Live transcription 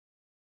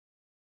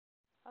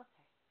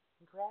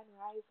Grand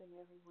Rising,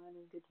 everyone,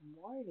 and good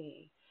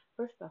morning.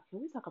 First off,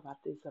 can we talk about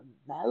this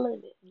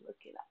melanin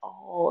looking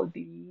all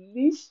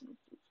delicious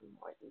this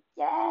morning?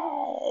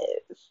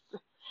 Yes.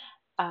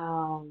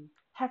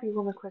 Happy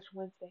Woman Crush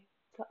Wednesday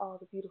to all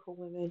the beautiful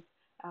women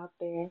out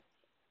there.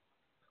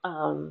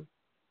 Um,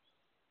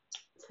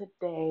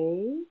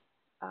 Today,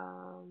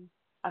 um,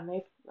 I'm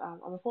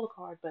gonna pull a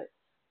card, but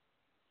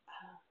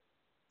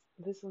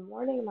this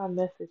morning my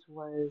message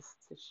was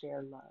to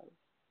share love.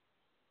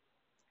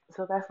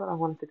 So that's what I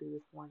wanted to do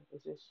this morning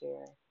is just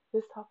share,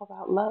 just talk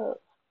about love.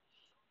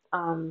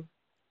 Um,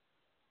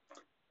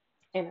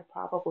 And it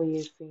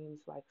probably seems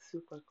like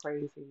super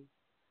crazy,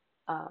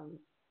 um,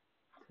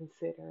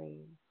 considering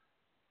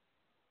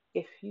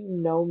if you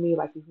know me,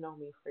 like you've known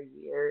me for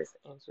years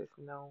and just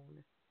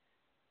known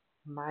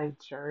my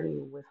journey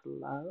with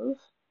love,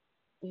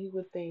 you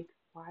would think,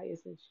 why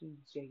isn't she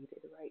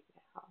jaded right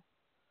now?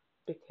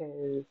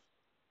 Because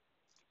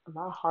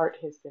my heart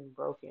has been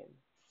broken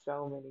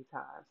so many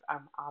times.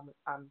 I'm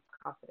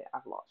confident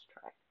I've lost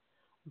track,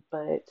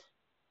 but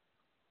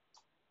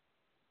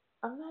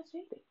I'm not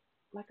jaded.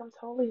 Like I'm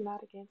totally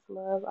not against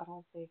love. I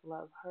don't think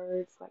love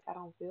hurts. Like I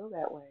don't feel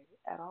that way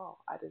at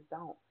all. I just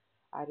don't.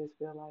 I just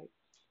feel like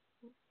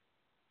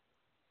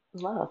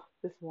love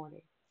this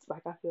morning.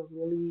 Like I feel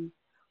really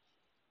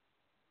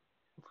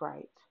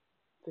bright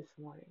this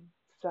morning.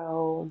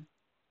 So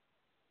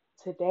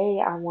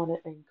today I want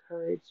to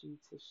encourage you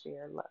to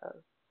share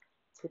love.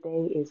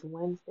 Today is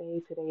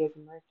Wednesday. Today is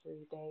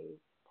Mercury Day,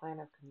 plan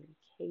of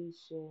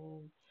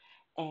communication,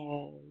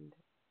 and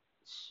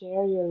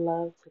share your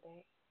love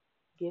today.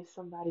 Give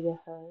somebody a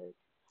hug.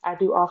 I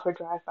do offer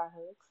drive-by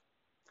hugs,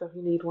 so if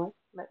you need one,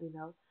 let me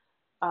know.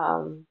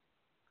 Um,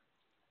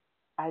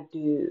 I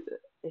do.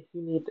 If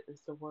you need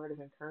just a word of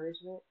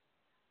encouragement,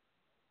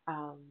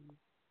 um,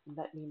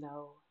 let me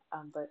know.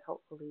 But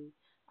hopefully,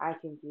 I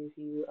can give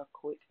you a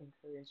quick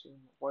encouraging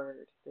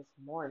word this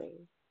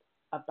morning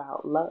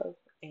about love,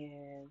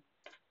 and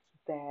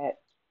that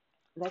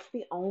that's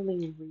the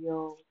only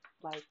real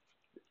like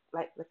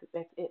like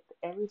it.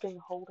 Everything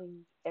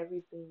holding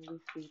everything we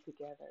see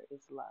together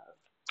is love.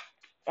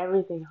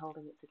 Everything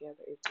holding it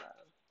together is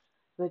love.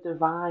 The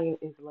divine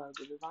is love.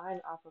 The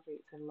divine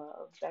operates in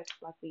love. That's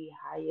like the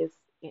highest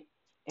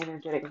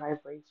energetic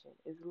vibration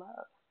is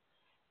love.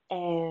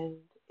 And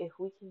if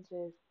we can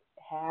just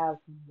have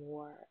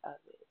more of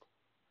it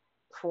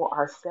for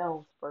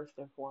ourselves, first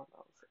and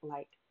foremost,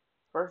 like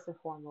first and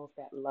foremost,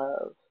 that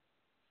love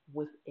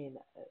within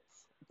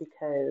us.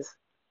 Because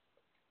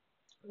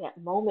that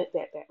moment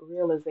that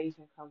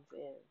realization comes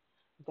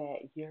in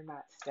that you're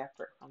not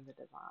separate from the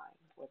divine,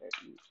 whether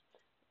you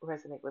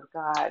resonate with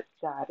God,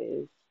 God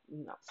is,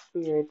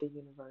 spirit, the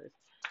universe.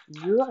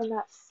 You are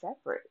not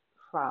separate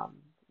from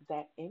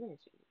that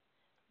energy,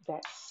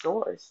 that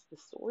source. The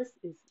source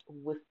is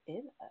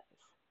within us.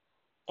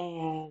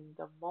 And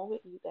the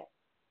moment that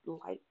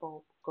light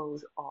bulb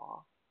goes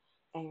off,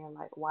 and you're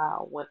like,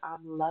 wow, when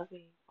I'm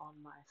loving on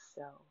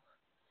myself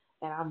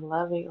and I'm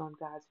loving on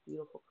God's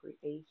beautiful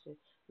creation,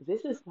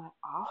 this is my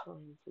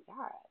offering to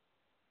God.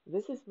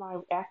 This is my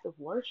act of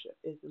worship,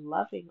 is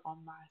loving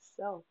on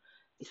myself,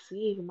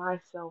 seeing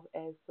myself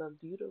as the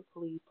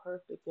beautifully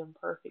perfect and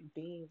perfect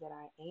being that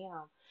I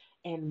am,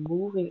 and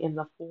moving in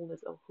the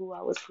fullness of who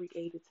I was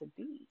created to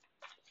be.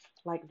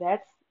 Like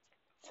that's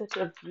such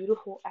a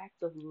beautiful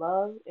act of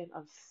love and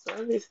of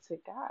service to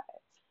God.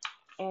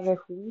 And if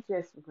we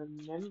just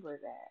remember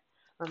that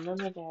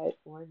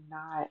we're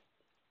not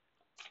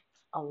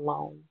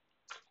alone.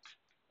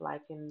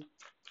 Like in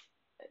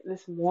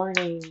this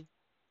morning,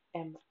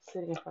 and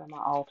sitting in front of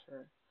my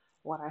altar,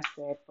 what I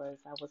said was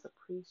I was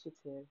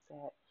appreciative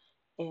that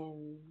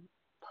in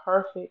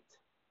perfect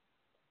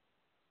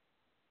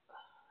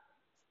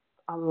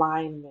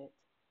alignment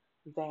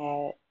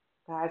that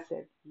God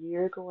said,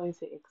 you're going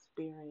to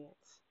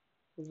experience,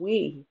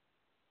 we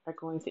are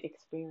going to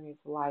experience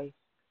life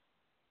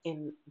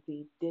in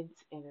the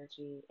dense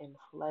energy and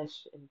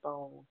flesh and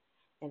bone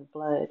and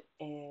blood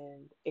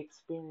and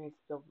experience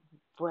the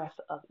breath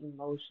of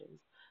emotions.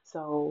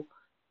 So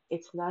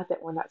it's not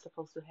that we're not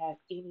supposed to have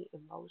any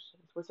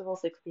emotions. We're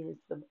supposed to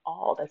experience them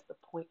all. That's the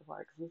point of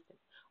our existence.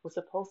 We're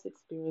supposed to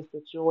experience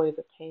the joy,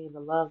 the pain, the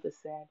love, the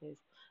sadness,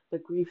 the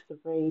grief, the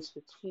rage,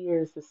 the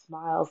tears, the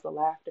smiles, the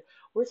laughter.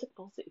 We're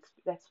supposed to,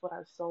 that's what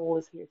our soul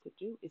is here to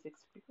do, is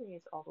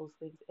experience all those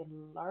things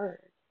and learn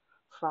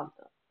from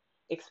them,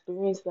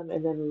 experience them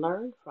and then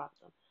learn from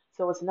them.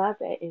 So it's not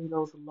that in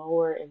those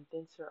lower and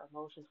denser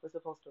emotions we're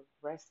supposed to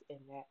rest in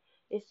that.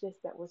 It's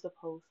just that we're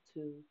supposed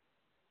to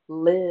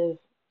live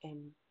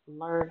and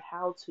learn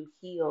how to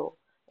heal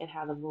and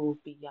how to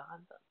move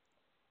beyond them.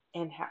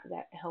 And how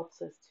that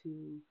helps us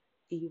to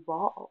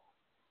evolve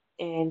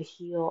and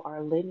heal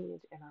our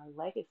lineage and our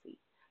legacy.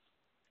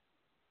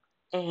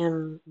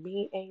 And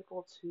being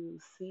able to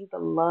see the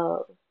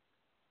love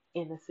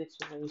in a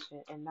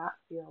situation and not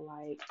feel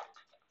like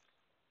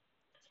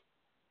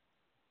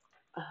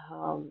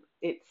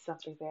it's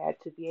something bad,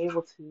 to be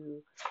able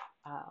to,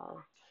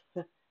 um,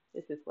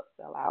 this is what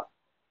fell out,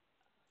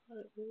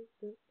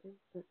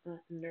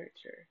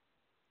 nurture.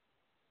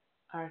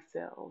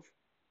 ourselves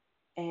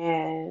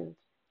and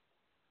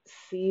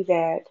see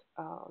that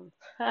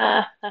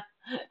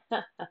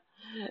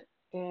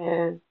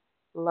and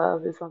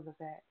love is on the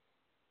back.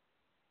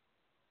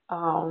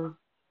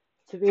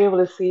 To be able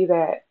to see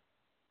that,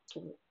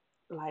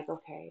 like,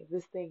 okay,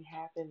 this thing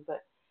happened,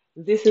 but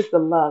this is the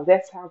love.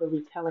 That's how the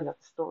retelling of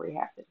the story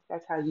happens.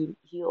 That's how you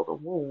heal the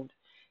wound.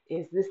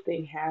 Is this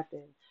thing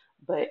happened,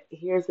 but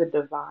here's the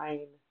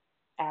divine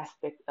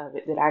aspect of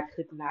it that I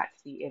could not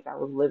see as I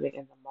was living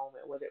in the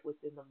moment, whether it was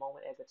in the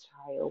moment as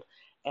a child,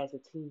 as a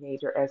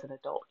teenager, as an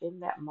adult, in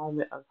that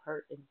moment of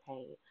hurt and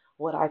pain.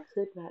 What I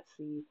could not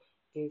see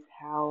is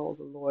how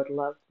the Lord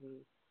loved me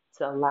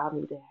to allow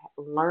me to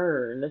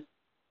learn,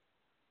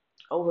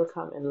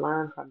 overcome, and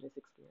learn from this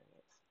experience.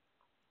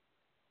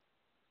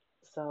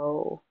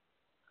 So,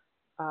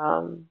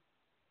 um,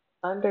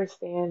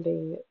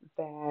 understanding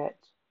that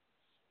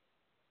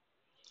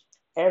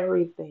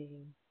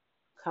everything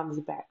comes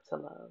back to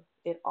love,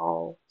 it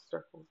all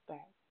circles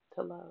back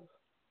to love.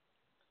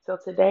 So,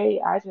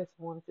 today I just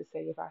wanted to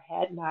say if I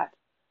had not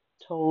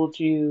told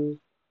you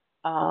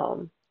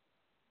um,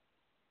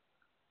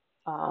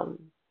 um,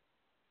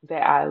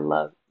 that I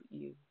love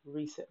you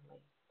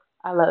recently,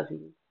 I love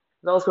you.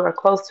 Those who are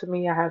close to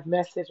me, I have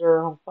message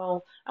or on phone.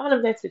 I'm going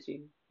to message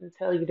you and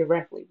tell you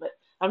directly, but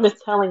I'm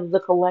just telling the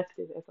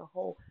collective as a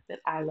whole that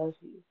I love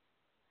you.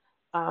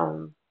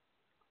 Um,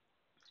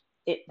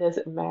 it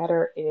doesn't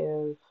matter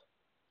if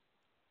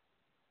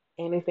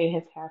anything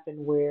has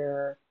happened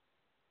where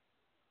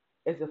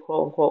it's a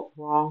quote unquote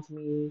wronged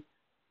me.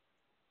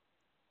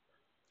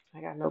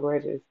 I got no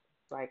grudges.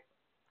 Like,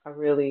 I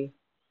really,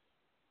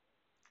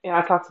 and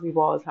I talk to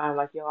people all the time,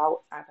 like,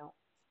 yo, I don't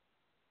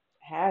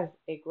have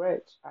a grudge.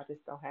 I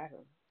just don't have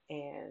them.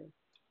 And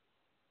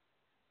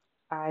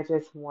I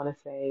just want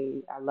to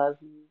say, I love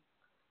you.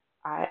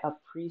 I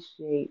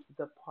appreciate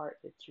the part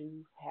that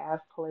you have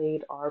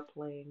played, are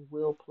playing,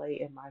 will play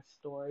in my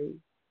story.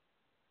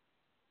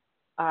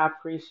 I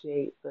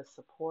appreciate the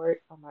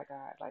support. Oh my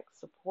God, like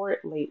support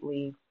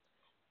lately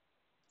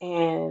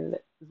and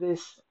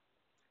this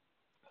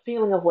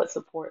feeling of what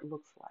support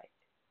looks like.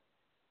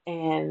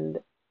 And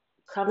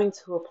coming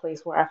to a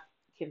place where I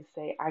can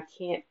say I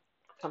can't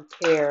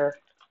compare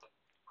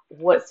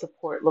what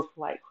support looks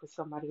like for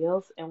somebody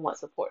else and what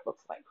support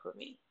looks like for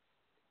me.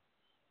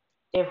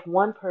 If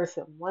one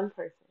person,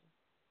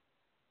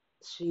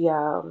 she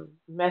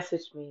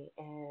messaged me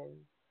and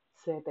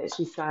said that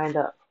she signed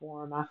up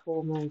for my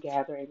full moon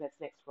gathering that's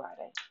next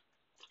Friday.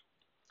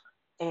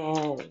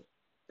 And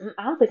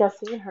I don't think I've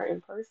seen her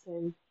in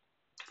person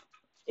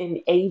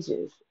in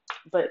ages,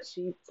 but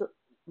she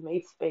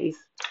made space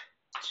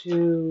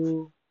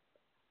to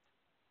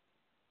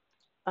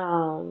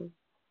um,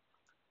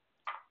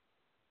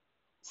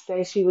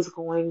 say she was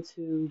going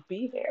to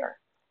be there.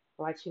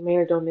 Like she made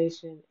a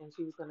donation and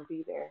she was going to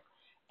be there.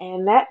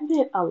 And that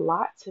meant a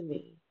lot to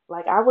me.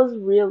 Like I was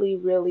really,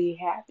 really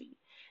happy.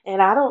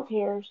 And I don't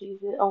care if she's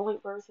the only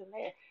person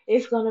there.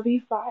 It's going to be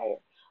fire.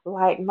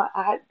 Like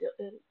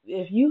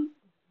if you,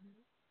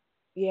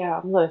 yeah,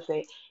 I'm going to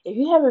say, if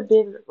you haven't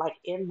been like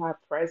in my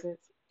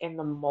presence in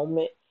the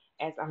moment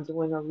as I'm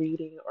doing a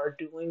reading or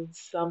doing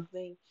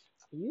something,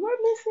 you are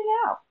missing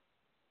out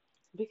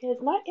because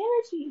my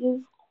energy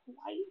is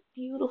quite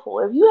beautiful.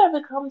 If you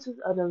ever come to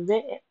an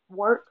event at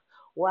work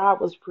where I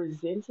was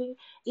presenting,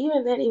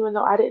 even then, even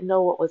though I didn't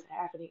know what was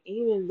happening,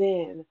 even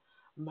then,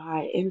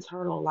 my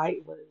internal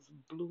light was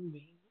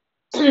blooming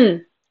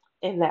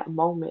in that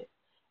moment.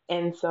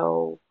 And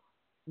so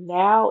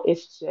now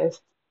it's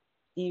just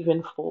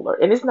even fuller.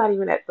 And it's not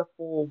even at the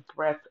full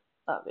breadth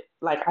of it.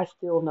 Like, I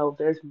still know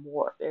there's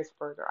more, there's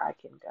further I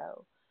can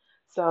go.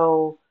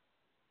 So,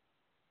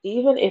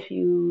 even if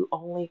you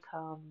only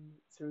come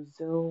through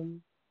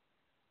Zoom,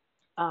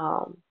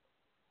 um,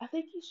 I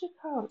think you should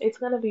come. It's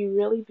going to be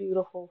really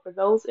beautiful. For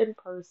those in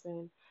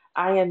person,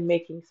 I am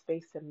making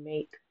space to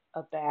make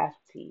a bath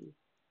tea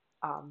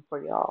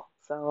for y'all.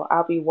 So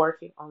I'll be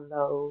working on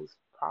those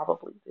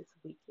probably this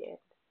weekend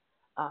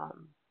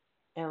um,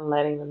 and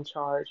letting them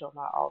charge on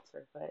my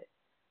altar. But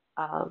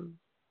um,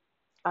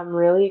 I'm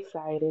really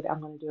excited.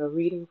 I'm going to do a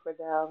reading for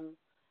them.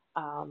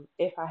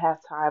 If I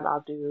have time,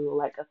 I'll do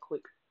like a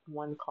quick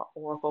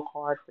oracle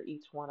card for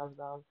each one of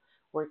them.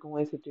 We're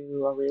going to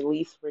do a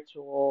release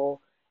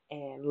ritual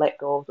and let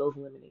go of those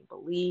limiting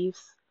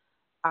beliefs.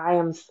 I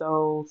am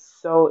so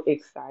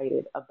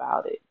excited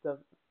about it. The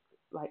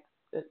like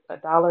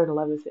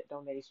 $1.11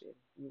 donation,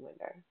 you win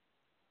there.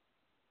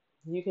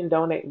 You can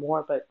donate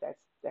more, but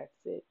that's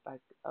it. Like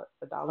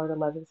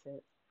 $1.11.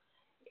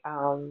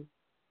 Um,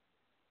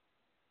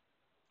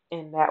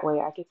 and that way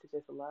I get to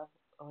just love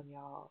on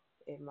y'all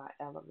in my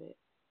element.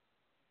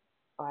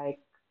 Like,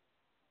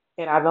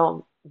 and I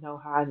don't know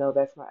how I know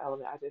that's my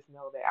element. I just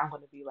know that I'm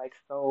gonna be like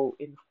so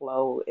in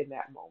flow in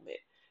that moment.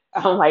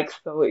 I'm like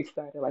so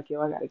excited. Like,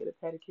 yo, I gotta get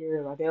a pedicure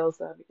and my nails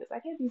done because I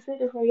can't be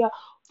sitting for y'all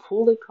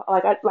pulling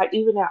like I like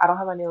even now I don't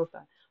have my nails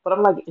done, but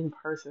I'm like in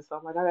person. So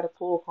I'm like I gotta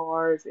pull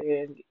cards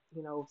and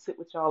sit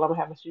with y'all. I'm gonna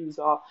have my shoes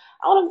off.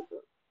 I wanna.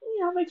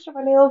 I make sure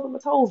my nails and my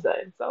toes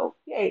done. So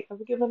yay, I'm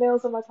gonna get my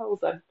nails and my toes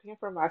done.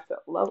 Pamper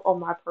myself. Love on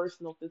my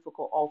personal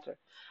physical altar.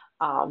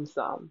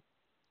 Some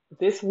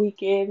this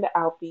weekend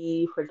I'll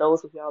be for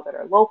those of y'all that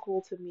are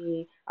local to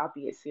me. I'll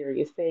be at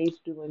Serious Sage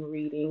doing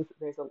readings.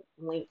 There's a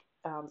link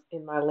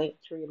in my link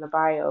tree in the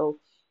bio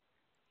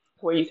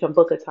where you can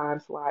book a time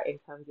slot and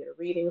come get a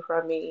reading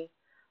from me.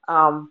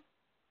 Um,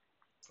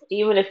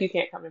 Even if you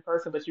can't come in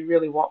person, but you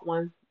really want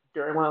one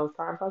during one of those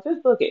times, I'll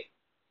just book it.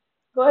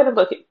 Go ahead and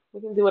book it.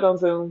 We can do it on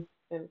Zoom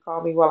and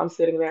call me while I'm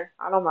sitting there.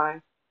 I don't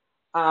mind.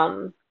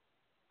 Um,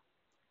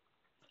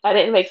 I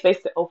didn't make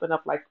space to open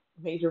up like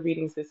major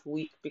readings this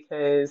week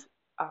because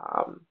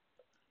um,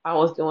 I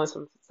was doing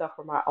some stuff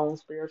for my own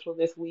spiritual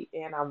this week,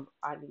 and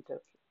I need to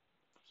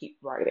keep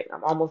writing.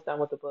 I'm almost done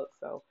with the book,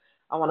 so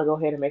I want to go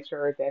ahead and make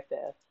sure that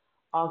the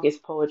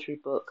August poetry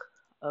book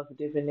of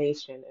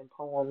divination and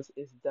poems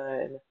is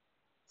done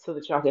so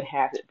that y'all can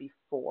have it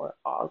before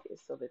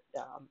August, so that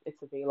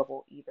it's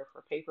available either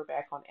for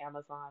paperback on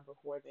Amazon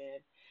before then,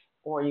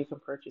 or you can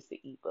purchase the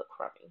ebook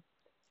from me.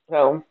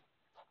 So,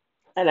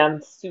 and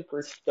I'm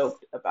super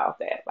stoked about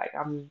that. Like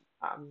I'm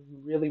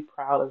really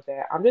proud of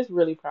that. I'm just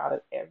really proud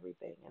of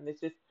everything, and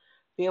it's just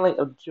feeling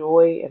of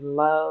joy and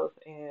love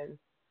and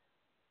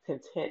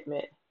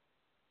contentment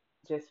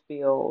just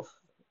feels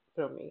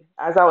through me.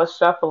 As I was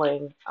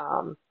shuffling,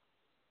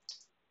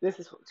 this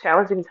is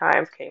challenging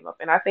times came up,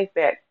 and I think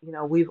that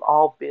we've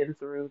all been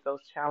through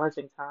those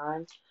challenging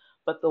times,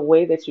 but the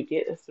way that you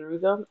get through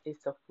them is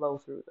to flow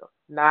through them,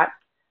 not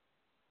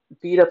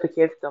beat up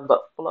against them,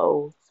 but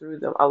flow through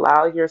them.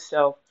 Allow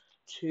yourself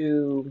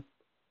to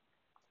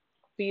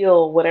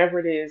feel whatever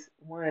it is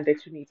one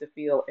that you need to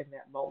feel in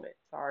that moment.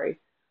 Sorry,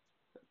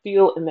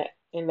 feel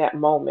in that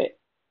moment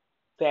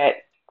that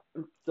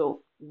the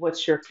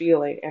what you're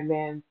feeling, and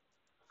then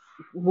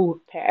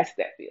move past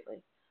that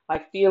feeling.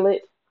 Like feel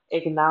it,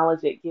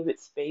 acknowledge it, give it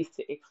space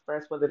to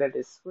express whether that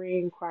is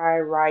scream, cry,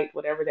 write,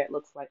 whatever that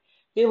looks like.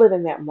 Feel it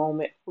in that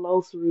moment,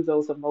 flow through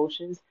those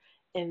emotions,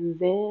 and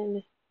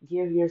then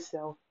give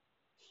yourself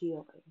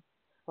healing.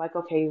 Like,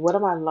 okay, what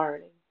am I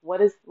learning?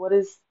 What is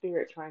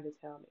spirit trying to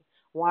tell me?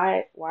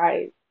 Why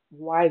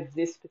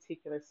this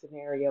particular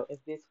scenario is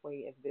this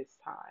way at this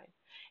time?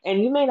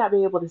 And you may not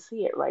be able to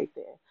see it right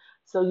there.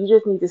 So you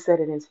just need to set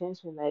an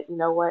intention that, you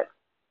know what,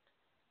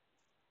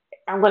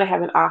 I'm going to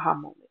have an aha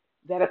moment.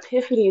 That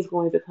epiphany is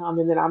going to come,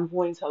 and then I'm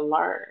going to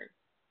learn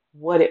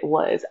what it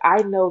was.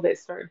 I know that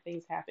certain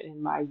things happened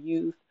in my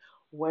youth,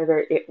 whether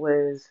it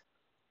was,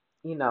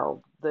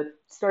 the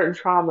certain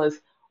traumas,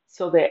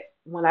 so that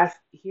when I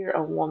hear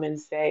a woman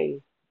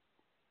say,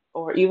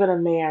 or even a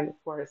man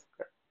for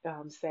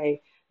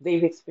say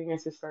they've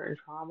experienced a certain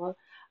trauma,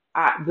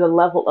 the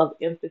level of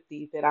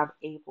empathy that I'm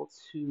able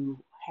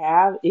to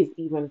have is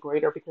even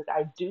greater because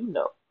I do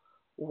know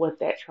what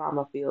that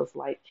trauma feels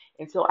like.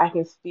 And so I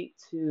can speak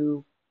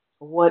to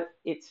what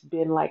it's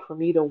been like for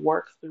me to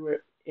work through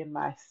it in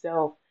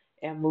myself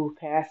and move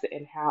past it,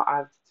 and how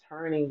I'm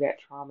turning that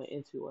trauma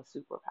into a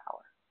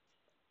superpower.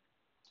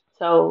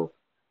 So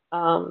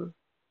um,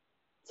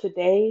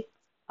 today,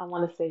 I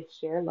want to say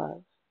share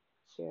love,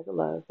 share the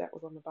love that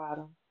was on the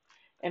bottom,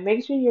 and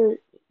make sure you're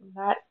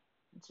not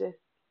just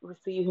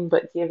receiving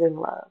but giving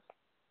love.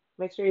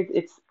 Make sure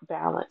it's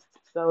balanced.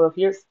 So if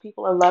your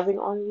people are loving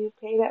on you,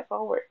 pay that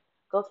forward.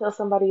 Go tell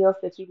somebody else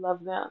that you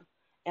love them,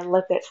 and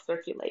let that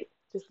circulate.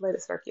 Just let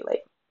it circulate.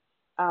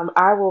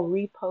 I will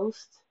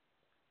repost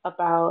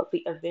about the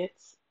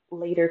events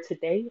later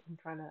today. I'm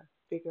trying to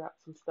figure out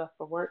some stuff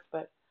for work,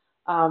 but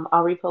I'll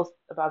repost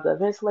about the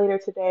events later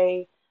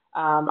today.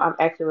 I'm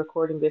actually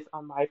recording this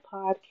on my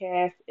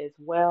podcast as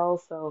well,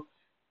 so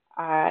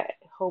I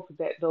hope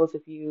that those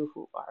of you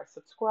who are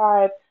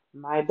subscribed,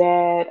 my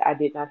bad, I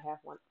did not have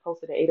one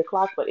posted at 8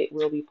 o'clock, but it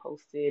will be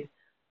posted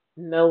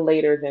no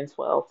later than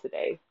 12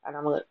 today. And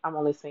I'm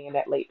only saying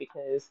that late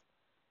because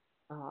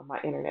my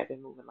internet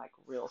been moving like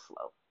real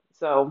slow.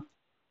 So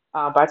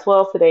by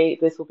 12 today,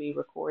 this will be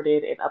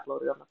recorded and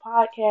uploaded on the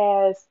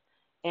podcast.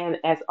 And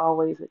as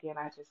always, again,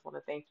 I just want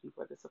to thank you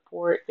for the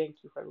support. Thank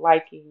you for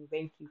liking.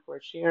 Thank you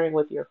for sharing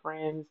with your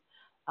friends,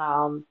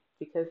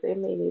 because they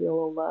may need a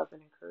little love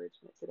and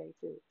encouragement today,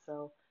 too.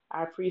 So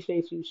I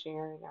appreciate you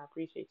sharing. I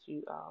appreciate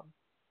you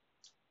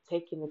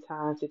taking the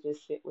time to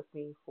just sit with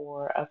me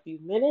for a few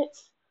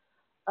minutes.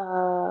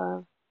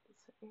 Is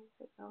there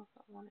anything else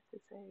I wanted to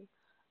say?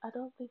 I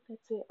don't think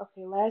that's it.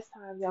 Okay, last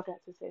time y'all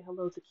got to say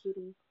hello to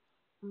Kitty.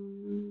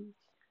 Mm,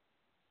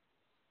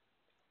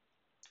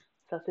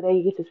 so today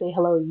you get to say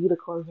hello,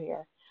 Unicorn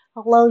Bear.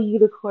 Hello,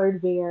 Unicorn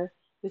Bear.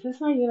 This is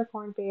my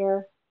Unicorn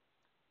Bear.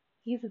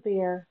 He's a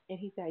bear, and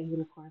he's got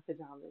unicorn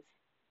pajamas.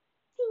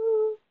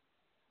 Ding.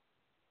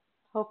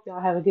 Hope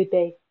y'all have a good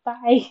day.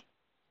 Bye.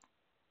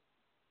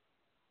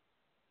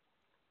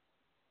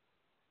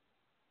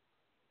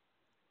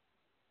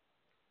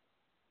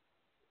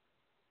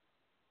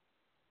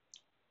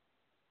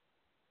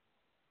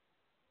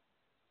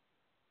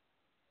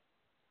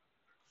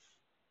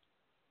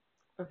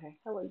 Okay,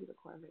 hello,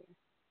 Unicorn Bear.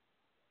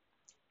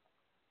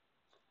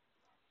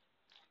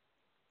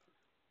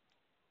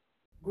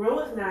 Grow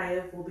with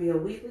Naya will be a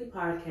weekly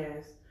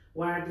podcast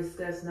where I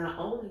discuss not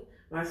only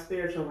my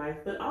spiritual life,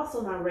 but also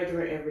my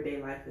regular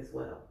everyday life as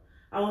well.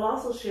 I will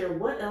also share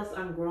what else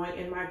I'm growing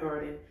in my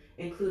garden,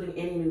 including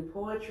any new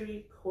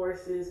poetry,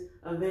 courses,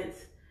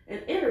 events,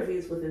 and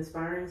interviews with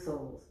inspiring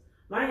souls.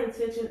 My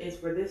intention is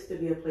for this to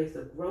be a place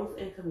of growth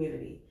and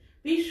community.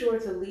 Be sure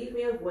to leave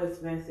me a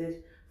voice message.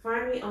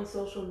 Find me on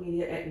social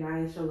media at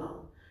Naya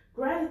Shalom.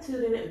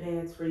 Gratitude in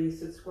advance for you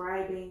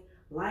subscribing,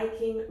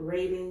 liking,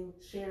 rating,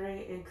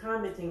 sharing, and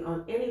commenting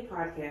on any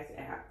podcast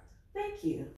app. Thank you.